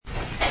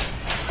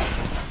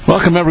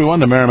Welcome,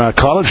 everyone, to Merrimack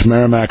College.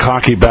 Merrimack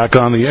hockey back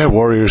on the air.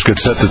 Warriors get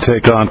set to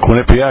take on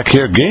Quinnipiac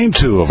here. Game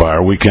 2 of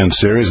our weekend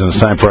series, and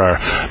it's time for our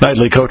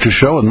nightly coaches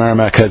show with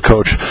Merrimack head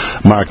coach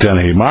Mark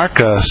Dennehy. Mark,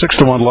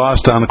 6-1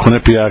 loss down to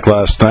Quinnipiac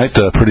last night.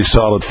 A pretty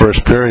solid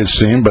first period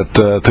seemed,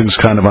 but things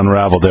kind of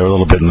unraveled there a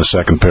little bit in the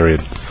second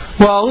period.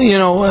 Well,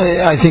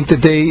 I think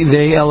that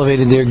they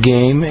elevated their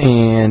game,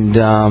 and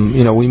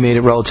we made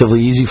it relatively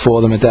easy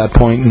for them at that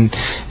point,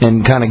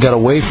 and kind of got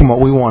away from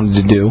what we wanted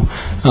to do.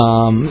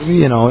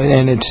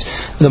 And it's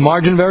the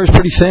margin of error is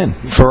pretty thin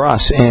for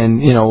us,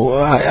 and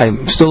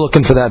I'm still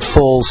looking for that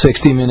full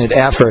 60-minute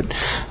effort.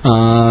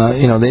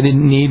 They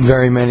didn't need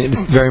very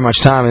much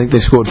time. I think they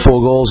scored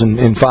 4 goals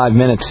in 5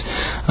 minutes. They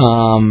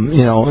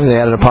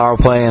added a power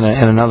play and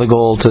another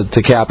goal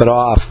to cap it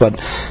off. But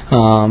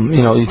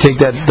you take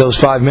those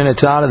 5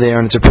 minutes out of there,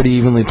 and it's a pretty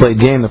evenly played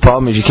game. The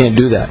problem is you can't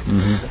do that.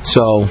 Mm-hmm.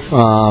 So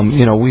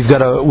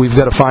we've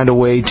got to find a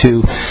way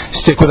to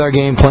stick with our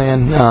game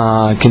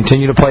plan,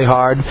 continue to play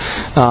hard,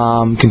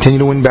 continue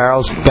to win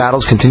battles,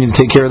 continue to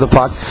take care of the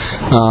puck,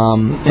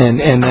 and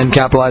then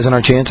capitalize on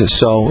our chances.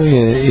 So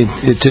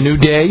it's a new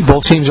day.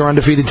 Both teams are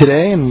undefeated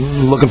today,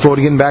 and looking forward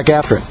to getting back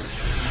after it.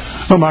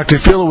 Well, Mark, do you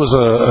feel it was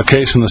a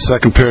case in the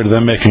second period of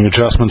them making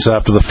adjustments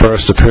after the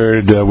first, a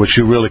period which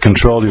you really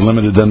controlled? You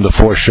limited them to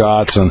 4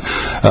 shots, and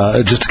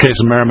just a case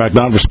of Merrimack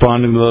not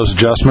responding to those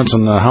adjustments,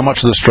 and how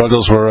much of the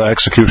struggles were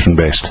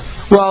execution-based?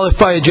 Well, if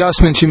by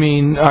adjustments you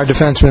mean our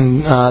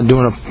defenseman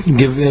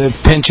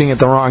pinching at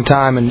the wrong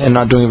time and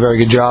not doing a very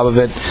good job of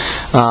it,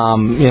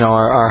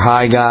 our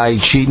high guy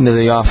cheating to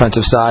the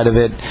offensive side of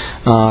it,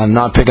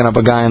 not picking up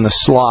a guy in the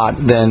slot,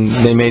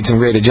 then they made some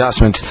great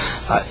adjustments.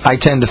 I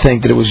tend to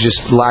think that it was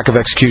just lack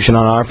of execution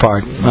on our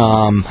part.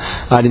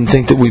 I didn't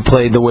think that we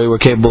played the way we're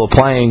capable of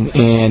playing,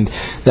 and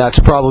that's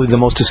probably the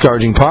most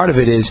discouraging part of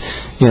it is,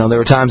 there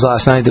were times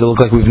last night that it looked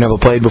like we've never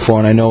played before,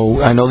 and I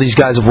know these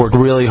guys have worked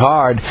really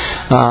hard,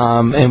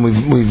 and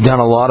we've done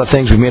a lot of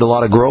things. We've made a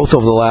lot of growth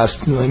over the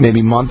last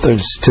maybe month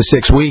to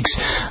 6 weeks.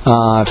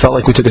 I felt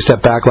like we took a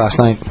step back last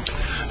night.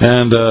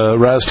 And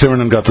Raz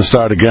Tiranen got the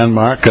start again,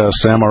 Mark.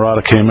 Sam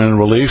Arata came in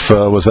relief.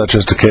 Was that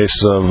just a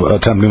case of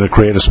attempting to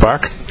create a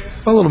spark?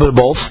 A little bit of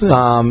both.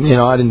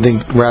 I didn't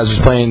think Raz was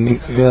playing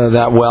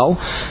that well,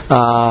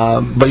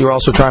 but you're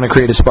also trying to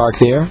create a spark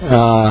there.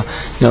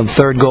 The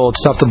third goal,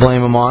 it's tough to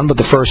blame him on, but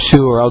the first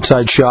 2 are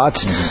outside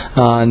shots,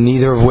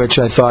 neither of which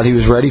I thought he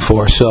was ready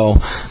for.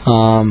 So,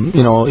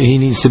 he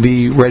needs to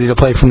be ready to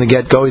play from the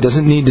get-go. He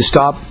doesn't need to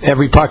stop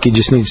every puck. He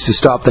just needs to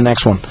stop the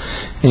next one.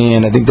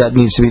 And I think that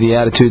needs to be the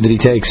attitude that he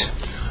takes.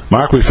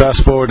 Mark, we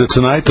fast forward to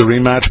tonight, the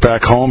rematch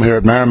back home here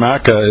at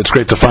Merrimack. It's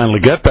great to finally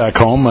get back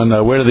home,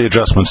 and where do the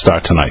adjustments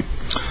start tonight?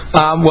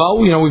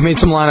 We've made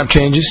some lineup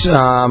changes.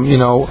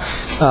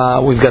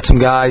 We've got some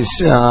guys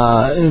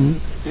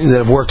that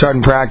have worked hard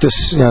in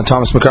practice.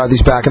 Thomas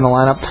McCarthy's back in the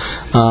lineup.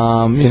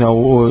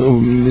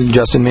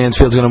 Justin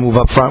Mansfield's going to move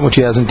up front, which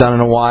he hasn't done in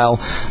a while,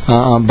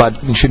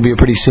 but it should be a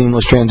pretty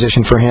seamless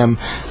transition for him.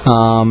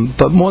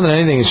 But more than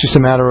anything, it's just a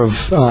matter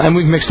of, and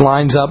we've mixed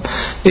lines up.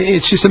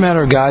 It's just a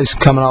matter of guys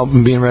coming out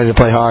and being ready to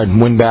play hard,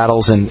 win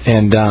battles, and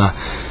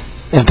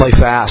play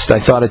fast. I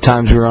thought at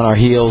times we were on our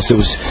heels. It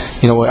was,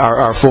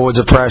 our forwards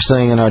are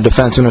pressing and our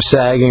defensemen are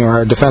sagging, or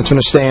our defensemen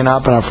are staying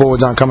up and our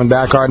forwards aren't coming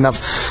back hard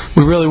enough.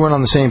 We really weren't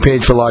on the same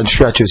page for large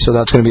stretches, so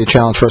that's going to be a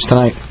challenge for us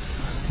tonight.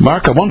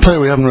 Mark, one player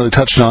we haven't really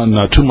touched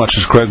on too much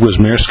is Craig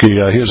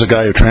Wismierski. Here's a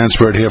guy who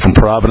transferred here from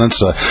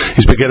Providence.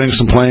 He's been getting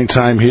some playing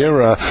time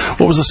here.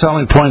 What was the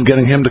selling point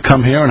getting him to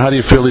come here, and how do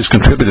you feel he's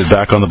contributed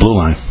back on the blue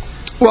line?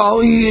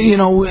 Well,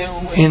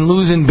 in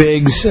losing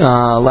Biggs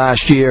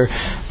last year, we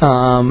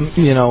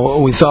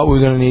thought we were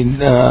going to need.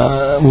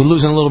 We're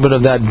losing a little bit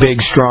of that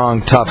big,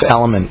 strong, tough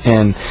element,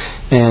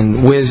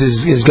 and Wiz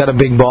has got a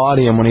big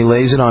body, and when he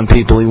lays it on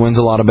people, he wins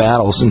a lot of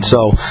battles. And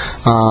so,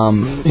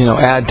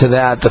 add to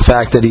that the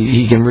fact that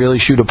he can really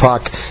shoot a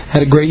puck.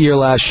 Had a great year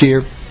last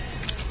year.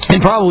 And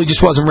probably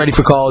just wasn't ready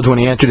for college when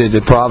he entered it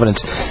at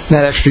Providence.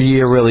 That extra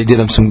year really did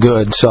him some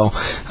good. So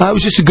it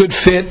was just a good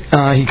fit.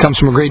 He comes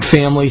from a great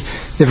family.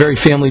 They're very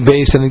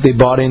family-based. I think they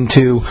bought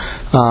into,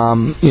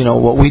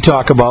 what we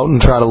talk about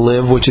and try to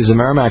live, which is a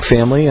Merrimack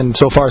family, and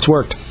so far it's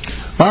worked.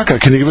 Mark,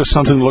 can you give us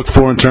something to look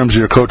for in terms of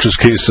your coach's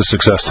keys to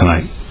success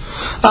tonight?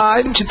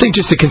 I think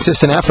just a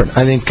consistent effort.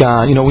 I think,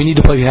 we need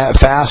to play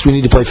fast, we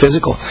need to play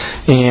physical.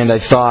 And I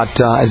thought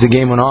as the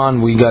game went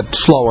on, we got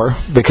slower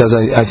because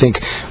I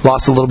think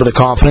lost a little bit of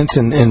confidence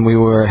and we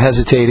were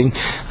hesitating.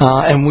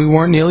 And we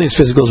weren't nearly as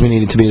physical as we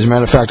needed to be. As a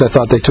matter of fact, I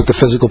thought they took the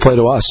physical play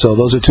to us. So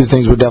those are 2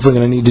 things we're definitely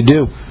going to need to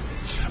do.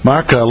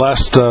 Mark,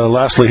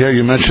 lastly here,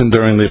 you mentioned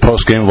during the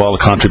post-game of all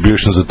the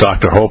contributions that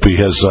Dr. Hopi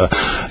has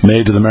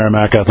made to the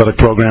Merrimack athletic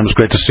program. It's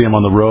great to see him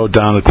on the road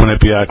down at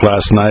Quinnipiac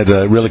last night.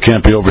 It really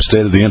can't be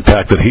overstated the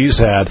impact that he's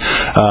had,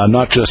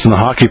 not just in the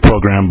hockey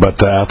program, but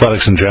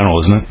athletics in general,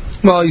 isn't it?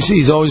 Well,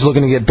 he's always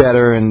looking to get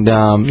better, and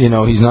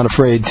he's not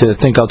afraid to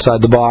think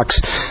outside the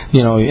box.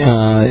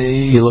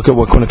 You look at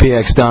what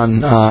Quinnipiac's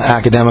done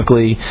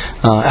academically,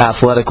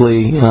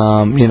 athletically. They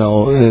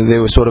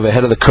were sort of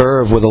ahead of the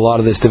curve with a lot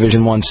of this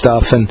Division I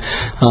stuff, and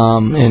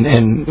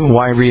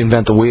why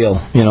reinvent the wheel?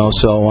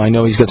 So I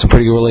know he's got some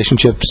pretty good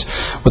relationships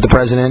with the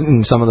president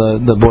and some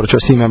of the board of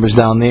trustee members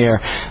down there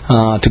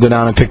to go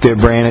down and pick their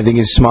brain. I think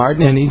he's smart,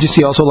 and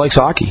he also likes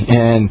hockey,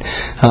 and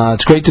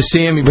it's great to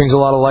see him. He brings a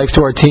lot of life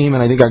to our team,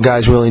 and I think our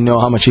guys really know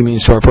how much he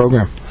means to our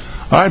program.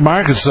 All right,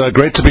 Mark, it's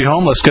great to be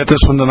home. Let's get this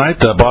one tonight.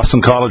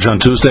 Boston College on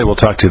Tuesday. We'll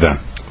talk to you then.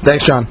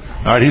 Thanks, John.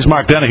 All right, he's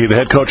Mark Dennehy, the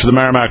head coach of the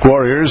Merrimack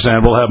Warriors,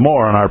 and we'll have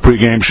more on our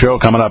pregame show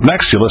coming up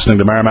next. You're listening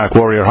to Merrimack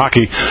Warrior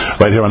Hockey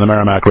right here on the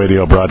Merrimack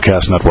Radio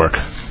Broadcast Network.